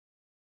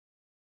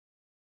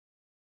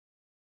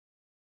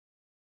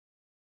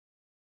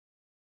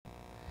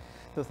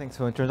So thanks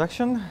for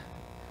introduction.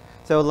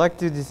 So I would like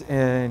to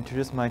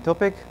introduce my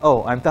topic.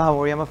 Oh, I'm Taha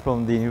Moriyama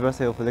from the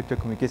University of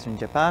Electrocommunication in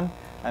Japan.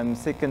 I'm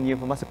second year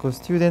pharmaceutical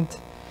student.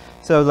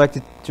 So I would like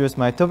to introduce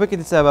my topic.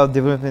 It is about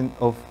development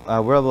of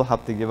a wearable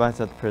haptic device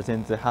that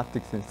presents a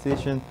haptic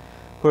sensation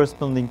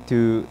corresponding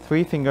to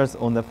 3 fingers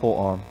on the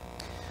forearm.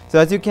 So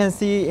as you can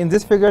see in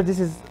this figure, this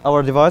is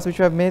our device which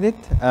we have made it.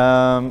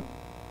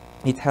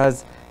 It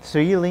has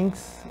 3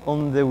 links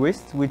on the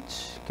wrist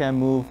which can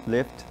move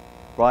left,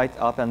 right,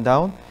 up and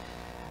down.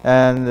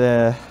 And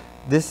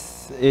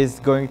this is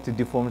going to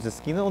deform the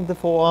skin on the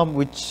forearm,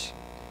 which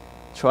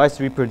tries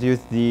to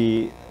reproduce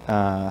the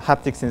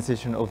haptic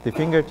sensation of the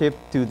fingertip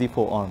to the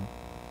forearm.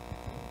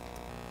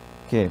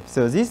 Okay,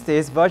 so these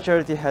days virtual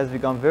reality has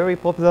become very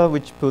popular,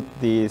 which put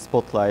the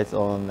spotlight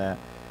on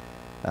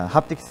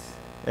haptics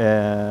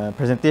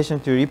presentation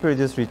to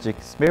reproduce rich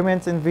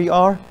experiments in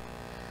VR.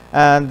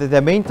 And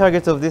the main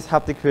targets of this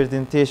haptic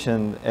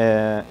presentation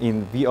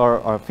in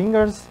VR are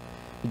fingers,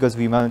 because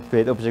we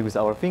manipulate objects with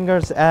our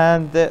fingers,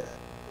 and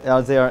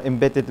they are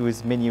embedded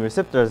with many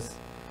receptors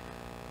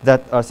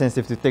that are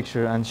sensitive to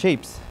texture and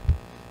shapes.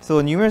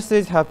 So numerous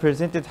studies have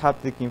presented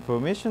haptic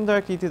information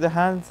directly to the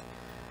hands.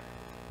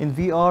 In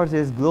VR,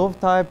 there's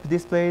glove-type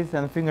displays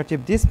and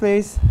fingertip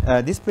displays.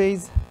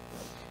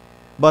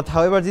 But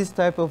however, this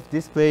type of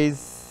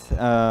displays,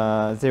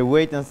 their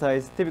weight and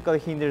size typically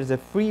hinders the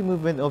free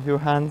movement of your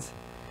hands,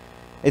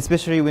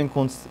 especially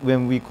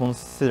when we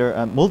consider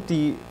a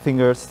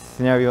multi-finger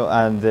scenario,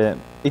 and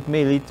it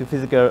may lead to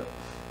physical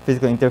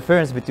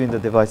interference between the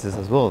devices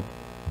as well.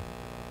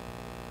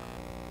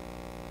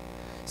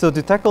 So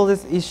to tackle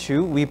this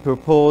issue, we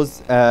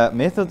propose a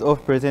method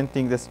of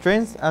presenting the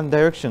strength and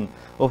direction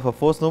of a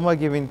force normal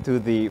given to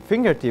the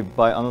fingertip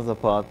by another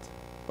part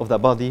of the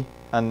body,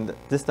 and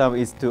this time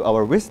is to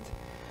our wrist.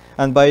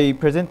 And by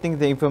presenting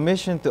the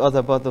information to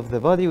other part of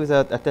the body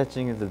without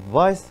attaching the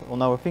device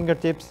on our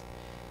fingertips,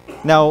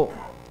 now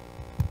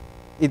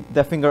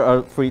the fingers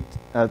are free,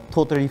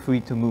 totally free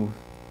to move.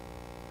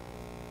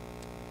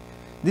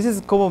 This is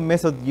a common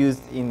method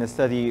used in the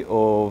study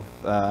of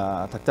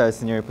tactile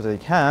scenario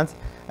prosthetic hands,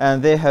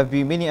 and there have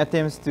been many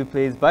attempts to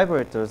place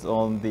vibrators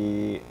on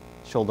the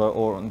shoulder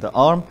or on the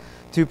arm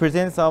to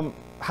present some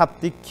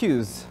haptic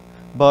cues.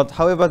 But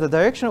however, the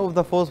direction of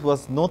the force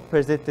was not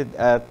presented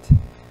at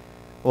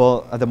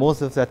the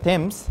most of the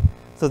attempts.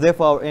 So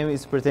therefore, our aim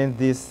is to present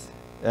this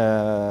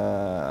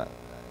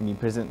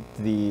present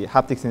the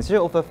haptic sensation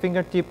of a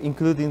fingertip,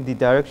 including the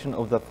direction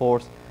of the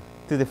force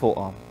to the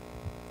forearm,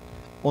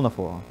 on a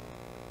forearm.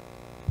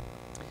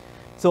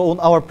 So on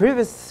our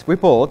previous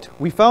report,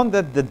 we found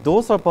that the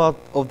dorsal part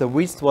of the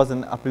wrist was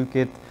an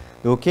appropriate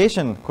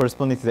location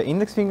corresponding to the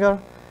index finger,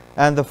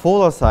 and the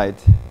forearm side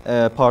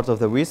part of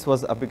the wrist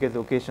was appropriate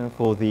location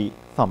for the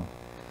thumb.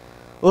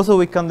 Also,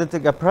 we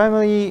conducted a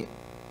primary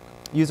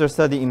user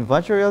study in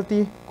virtual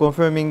reality,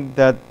 confirming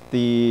that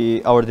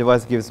our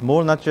device gives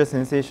more natural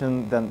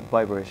sensation than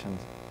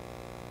vibrations.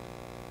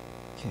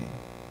 Okay.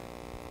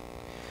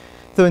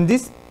 So in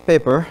this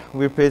paper,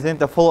 we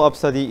present a follow-up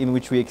study in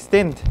which we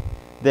extend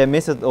the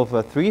method of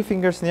a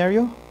 3-finger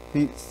scenario,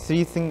 the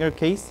 3-finger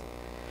case.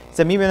 It's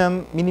a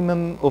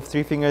minimum of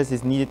 3 fingers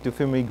is needed to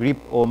firmly grip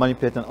or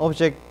manipulate an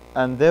object,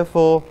 and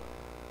therefore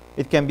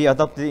it can be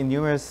adapted in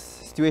numerous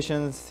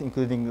situations,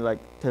 including like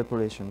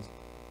teleportations.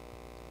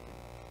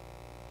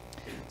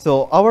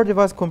 So our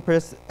device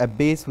compresses a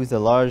base with a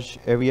large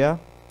area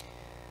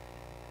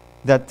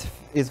that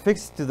is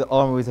fixed to the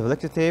arm with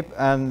electric tape,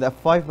 and a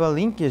fiber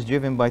linkage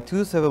driven by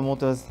 2 servo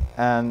motors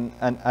and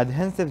an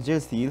adhesive gel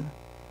seal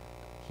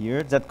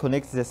here that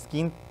connects the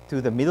skin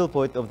to the middle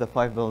point of the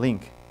fiber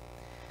link.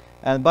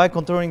 And by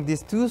controlling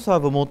these 2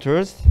 servo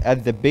motors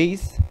at the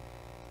base,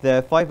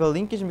 the fiber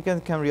linkage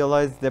mechanism can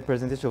realize the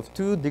presentation of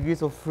 2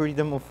 degrees of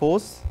freedom of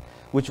force,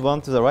 which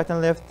one to the right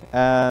and left,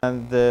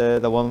 and the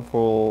one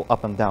for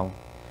up and down.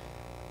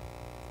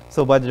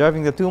 So by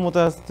driving the 2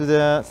 motors to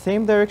the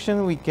same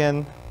direction, we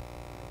can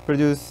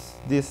produce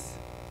this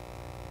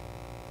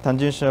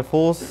tangential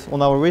force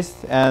on our wrist,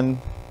 and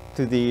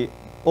to the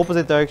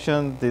opposite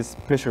direction, this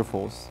pressure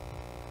force.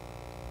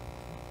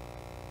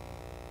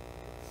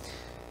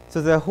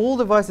 So the whole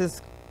device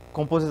is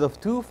composed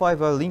of 2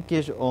 fiber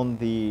linkage on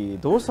the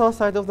dorsal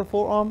side of the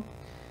forearm,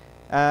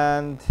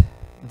 and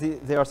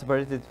they are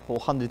separated for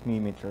 100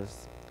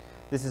 millimeters.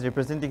 This is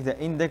representing the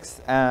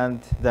index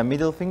and the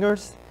middle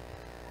fingers,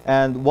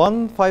 and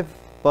 1 fiber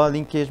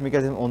linkage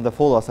mechanism on the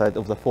forearm side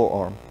of the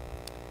forearm,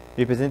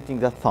 representing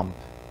the thumb.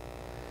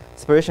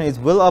 Separation is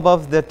well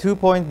above the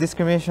 2-point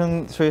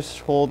discrimination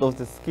threshold of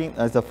the skin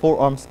as the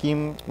forearm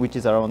scheme, which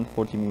is around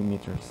 40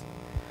 millimeters.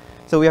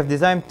 So we have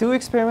designed 2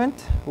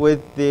 experiments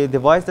with the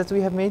device that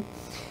we have made.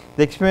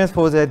 The experiment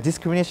for the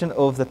discrimination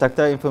of the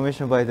tactile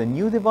information by the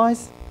new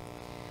device,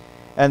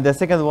 and the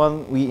second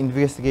one we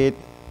investigate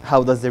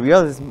how does the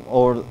realism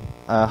or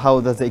how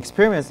does the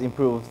experience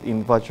improve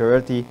in virtual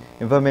reality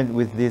environment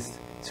with these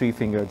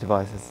 3-finger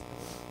devices.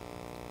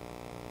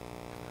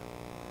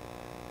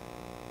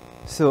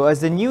 So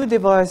as the new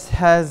device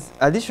has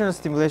additional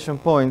stimulation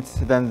points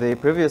than the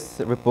previous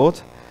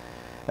report,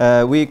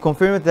 we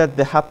confirmed that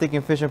the haptic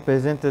information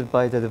presented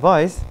by the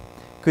device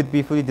could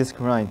be fully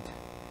discriminated.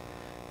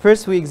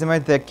 First, we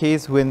examined the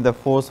case when the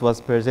force was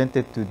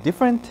presented to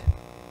different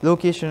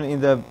location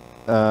in the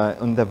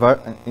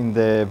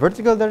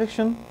vertical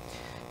direction,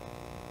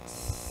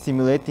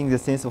 simulating the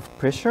sense of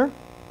pressure.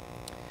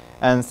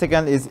 And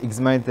second is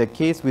examine the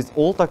case with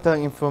all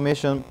tactile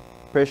information,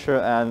 pressure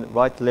and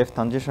right-left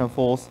tangential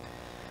force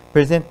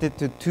presented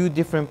to two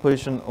different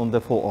positions on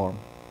the forearm.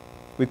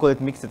 We call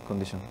it mixed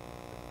condition.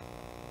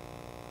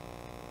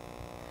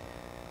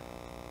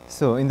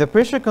 So in the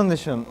pressure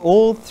condition,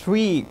 all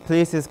three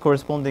places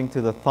corresponding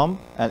to the thumb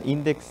and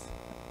index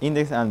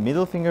and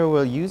middle finger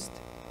were used.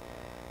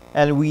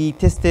 And we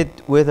tested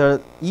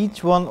whether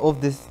each one of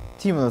the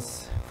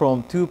stimulus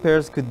from two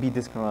pairs could be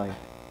discriminated.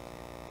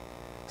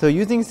 So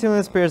using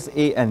stimulus pairs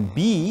A and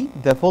B,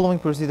 the following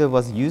procedure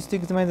was used to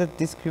examine the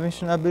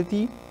discrimination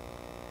ability.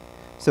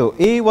 So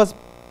A was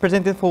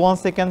presented for 1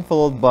 second,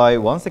 followed by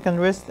 1 second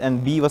rest,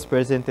 and B was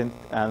presented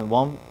and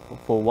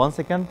for 1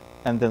 second,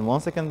 and then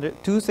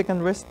 2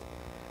 second rest,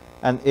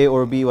 and A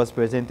or B was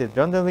presented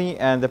randomly,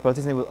 and the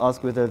participant will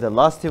ask whether the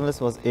last stimulus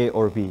was A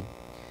or B.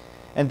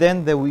 And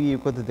then we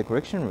recorded the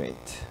correction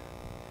rate.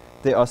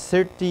 There are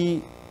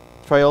 30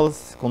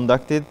 trials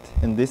conducted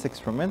in this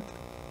experiment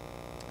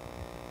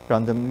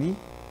randomly.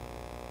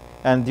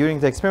 And during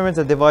the experiment,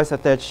 the device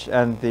attached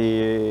and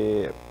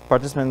the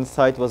participant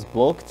site was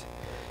blocked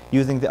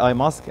using the eye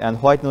mask,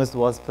 and white noise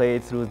was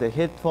played through the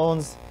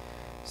headphones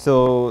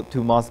so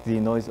to mask the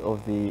noise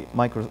of the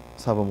micro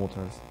servo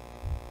motors.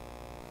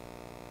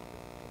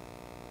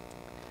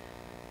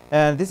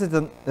 And this is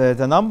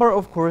the number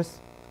of course.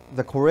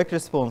 The correct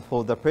response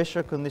for the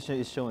pressure condition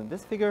is shown in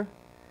this figure,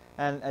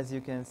 and as you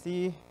can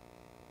see,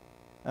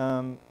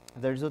 the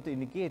result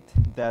indicate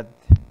that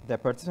the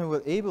participant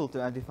was able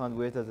to identify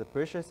whether the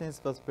pressure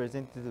sense was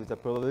presented with a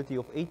probability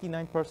of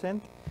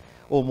 89%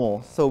 or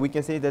more. So we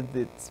can say that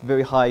it's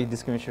very high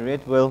discrimination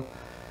rate, well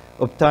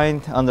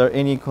obtained under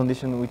any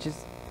condition, which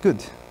is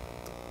good.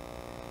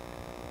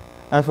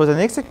 And for the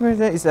next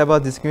experiment is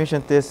about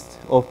discrimination test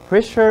of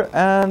pressure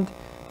and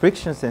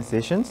friction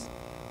sensations.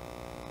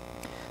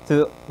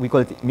 So we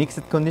call it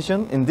mixed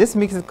condition. In this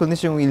mixed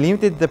condition, we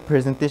limited the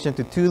presentation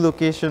to two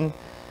locations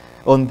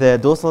on the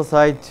dorsal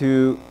side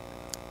to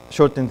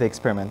shorten the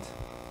experiment.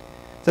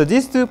 So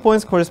these 2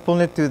 points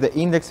corresponded to the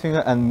index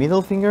finger and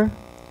middle finger.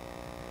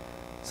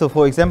 So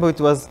for example,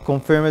 it was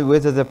confirmed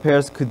whether the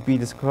pairs could be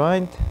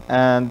described,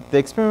 and the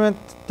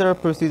experimental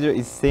procedure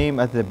is same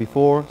as the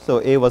before.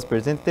 So A was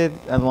presented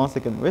and 1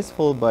 second rest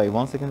followed by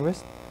 1 second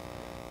rest.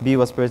 B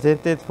was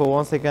presented for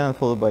 1 second and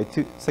followed by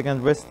 2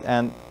 second rest,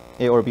 and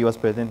A or B was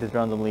presented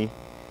randomly,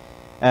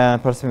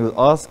 and participant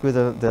will ask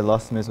whether the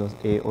last stimulus was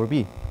A or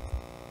B.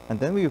 And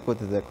then we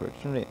reported the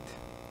correction rate.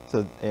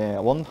 So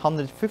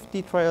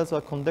 150 trials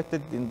were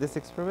conducted in this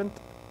experiment.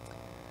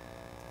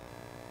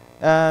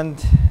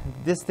 And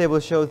this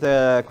table shows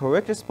the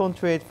correct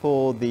response rate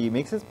for the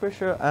mixed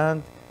pressure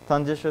and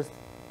tangential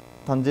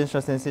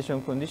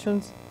sensation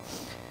conditions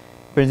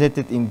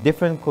presented in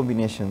different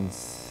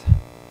combinations.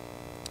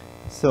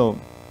 So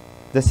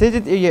the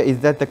shaded area is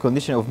that the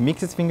condition of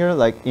mixed finger,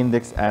 like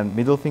index and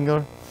middle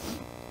finger,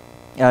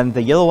 and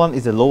the yellow one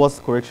is the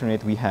lowest correction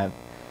rate we had.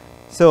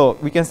 So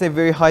we can say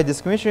very high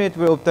discrimination rate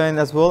were obtained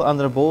as well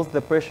under both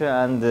the pressure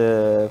and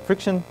the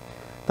friction,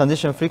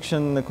 tangential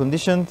friction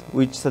conditions,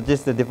 which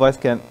suggests the device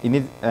can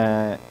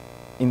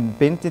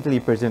independently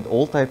present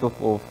all type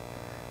of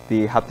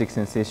the haptic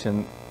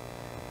sensation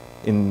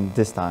in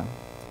this time.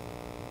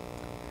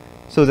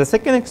 So the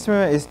second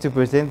experiment is to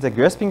present the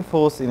grasping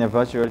force in a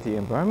virtual reality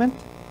environment.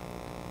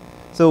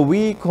 So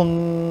we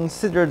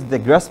considered the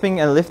grasping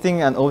and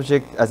lifting an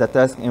object as a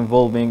task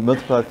involving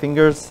multiple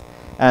fingers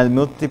and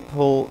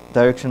multiple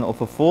direction of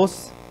a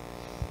force.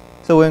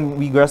 So when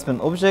we grasp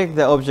an object,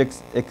 the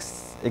object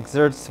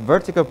exerts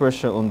vertical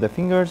pressure on the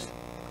fingers,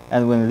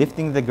 and when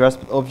lifting the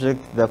grasped object,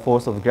 the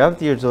force of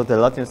gravity results in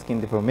lateral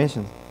skin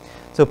deformation.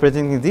 So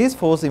presenting this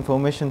force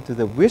information to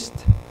the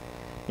wrist,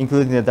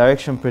 including the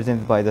direction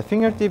presented by the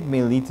fingertip,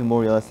 may lead to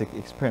more realistic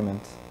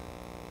experience.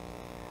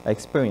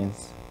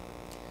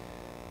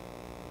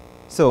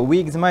 So we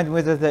examined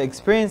whether the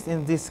experience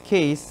in this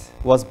case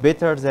was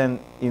better than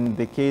in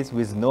the case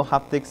with no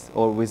haptics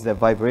or with the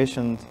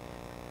vibrations,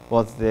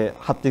 was the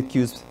haptic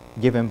cues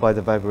given by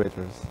the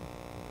vibrators.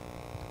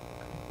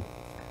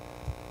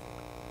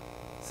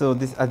 So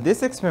at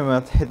this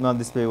experiment, head mount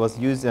display was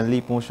used and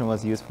leap motion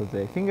was used for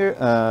the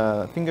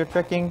finger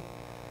tracking,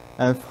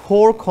 and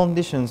 4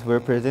 conditions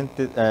were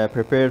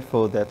prepared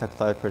for the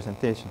tactile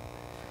presentation.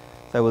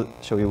 So I will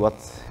show you what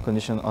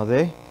conditions are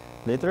they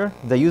later.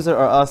 The user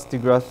are asked to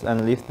grasp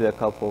and lift the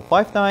cup for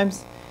 5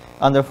 times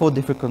under 4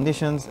 different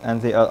conditions,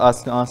 and they are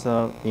asked to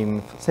answer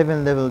in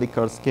 7-level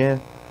Likert scale.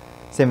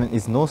 7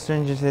 is no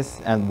strangeness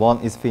and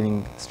 1 is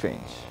feeling strange.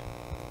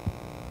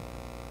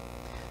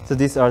 So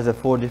these are the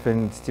 4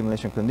 different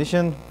stimulation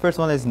conditions. First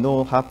one is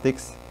no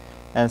haptics,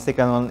 and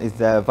second one is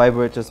the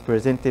vibrators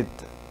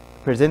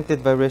presented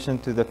vibration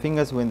to the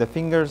fingers when the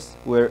fingers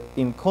were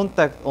in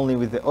contact only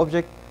with the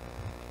object.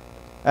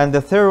 And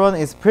the third one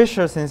is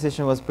pressure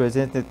sensation was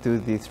presented to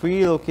the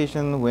 3D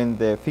location when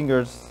the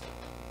fingers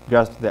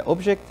grasp the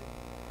object.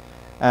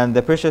 And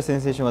the pressure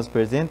sensation was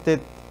presented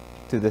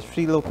to the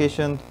 3D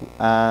location,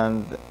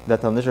 and the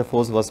tangential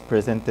force was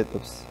presented to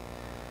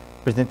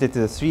the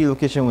 3D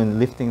location when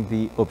lifting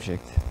the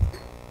object.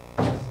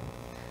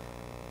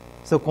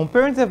 So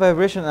comparing the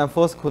vibration and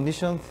force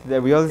conditions,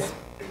 the realism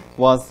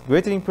was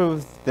greatly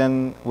improved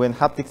than when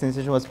haptic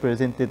sensation was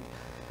presented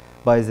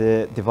by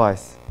the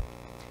device.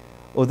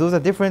 Although the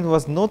difference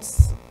was not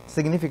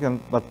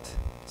significant, but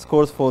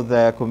scores for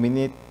the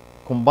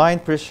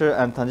combined pressure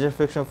and tangential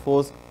friction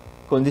force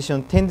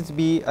condition tended to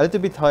be a little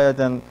bit higher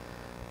than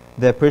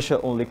the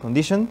pressure-only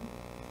condition.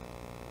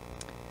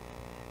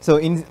 So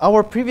in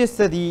our previous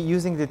study,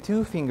 using the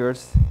 2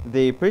 fingers,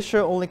 the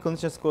pressure-only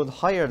condition scored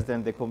higher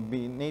than the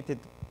combined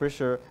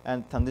pressure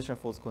and tangential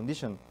force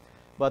condition.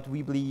 But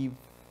we believe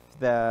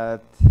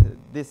that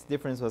this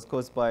difference was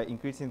caused by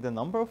increasing the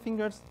number of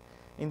fingers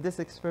in this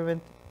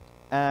experiment,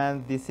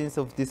 and the sense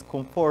of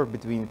discomfort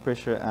between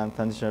pressure and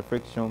tangential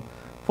friction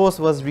force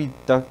was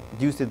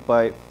reduced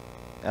by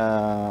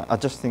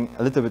adjusting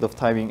a little bit of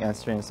timing and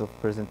strength of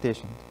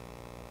presentation.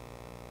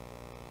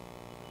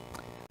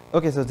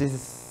 Okay, so this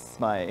is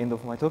my end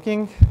of my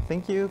talking.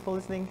 Thank you for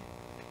listening.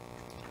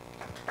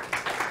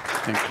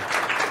 Thank you.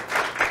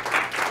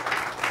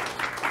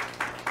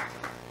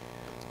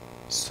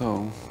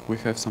 So we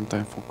have some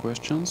time for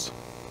questions.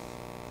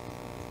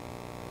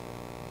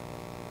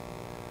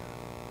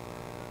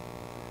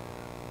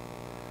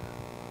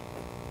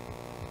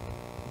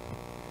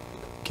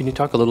 Can you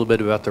talk a little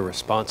bit about the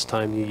response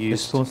time you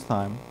used? Response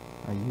time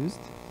I used?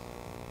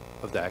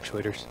 Of the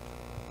actuators?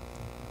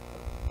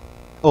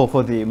 Oh,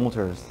 for the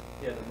motors.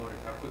 Yeah, the motor.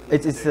 How quickly?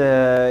 It's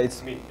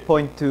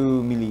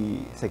 0.2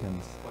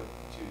 milliseconds.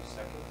 0.2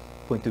 seconds?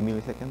 0.2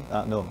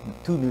 milliseconds? No,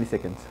 2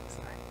 milliseconds.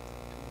 Sorry.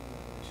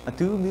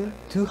 200?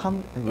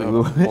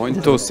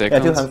 0.2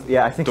 seconds.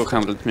 Yeah, I think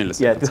 200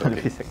 milliseconds. Yeah, 200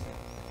 okay. milliseconds.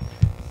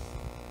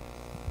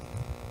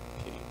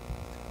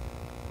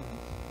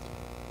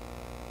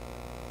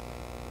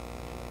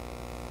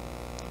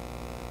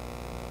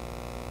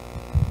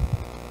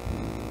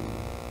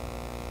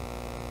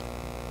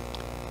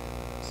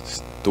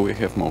 Do we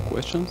have more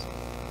questions?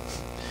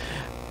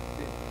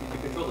 Did you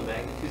control the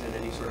magnitude in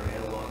any sort of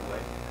analog way?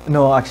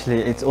 No,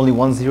 actually, it's only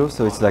 1 0,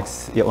 so it's like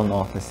on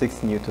off,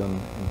 6 Newton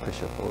in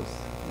pressure force.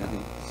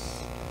 Mm-hmm.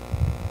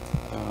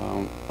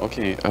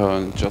 Okay,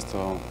 just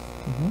a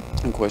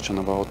question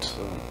about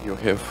you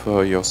have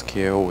your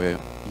scale where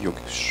you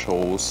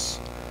shows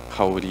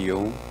how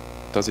real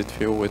does it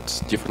feel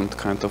with different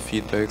kind of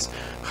feedbacks.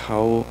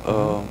 How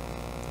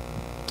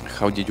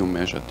did you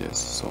measure this?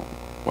 So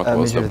what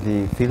was measure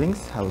the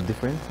feelings, how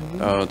different?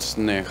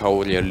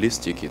 How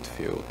realistic it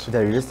felt.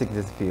 The realistic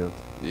this field.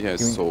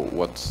 Yes. So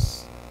what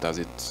does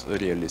it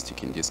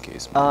realistic in this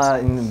case?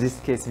 In this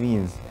case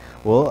means,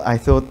 well, I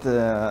thought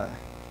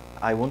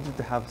I wanted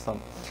to have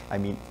some,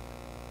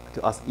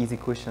 to ask easy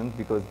questions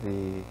because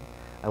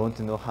I want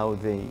to know how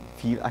they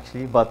feel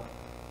actually, but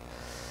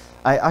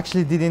I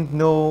actually didn't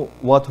know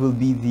what will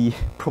be the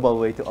probable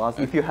way to ask.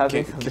 If you have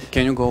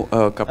can you go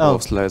a couple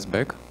of slides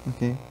back?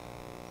 Okay.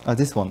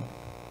 This one.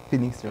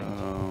 Feeling strange.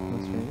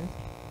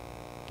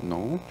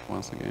 No,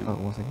 once again. Oh,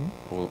 once again?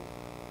 Well,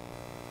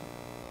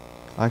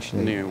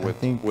 actually, I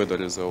think with the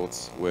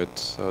results,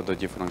 with the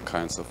different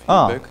kinds of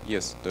feedback.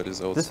 Yes, the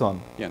results. This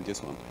one? Yeah,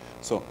 this one.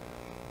 So,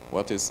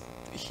 what is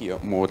here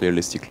more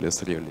realistic,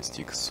 less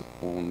realistic?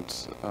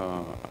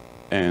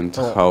 And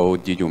how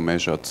did you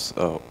measure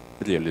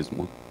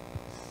realism?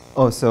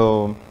 Oh,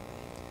 so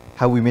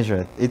how we measure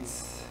it?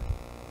 It's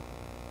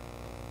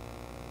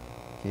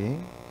okay.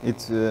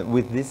 It's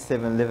with this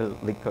 7-level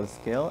Likert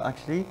scale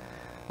actually,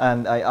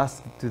 and I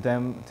asked to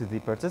the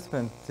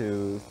participants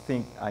to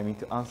think.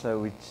 To answer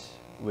with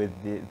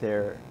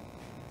their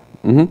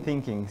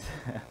thinkings.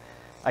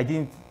 I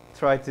didn't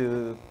try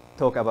to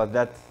talk about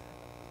that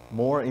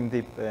more in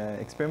the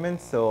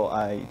experiment, so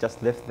I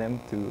just left them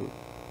to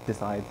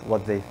decide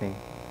what they think.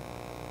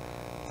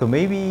 So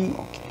maybe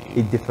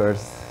it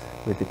differs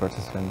with the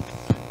participants.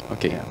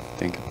 Okay, yeah.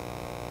 Thank you.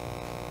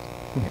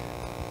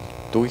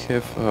 Do we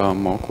have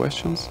more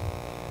questions?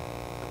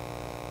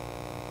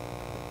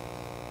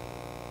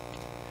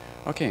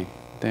 Okay,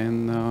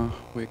 then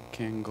we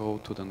can go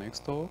to the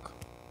next talk.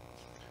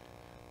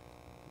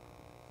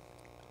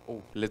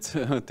 Oh, let's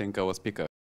thank our speaker.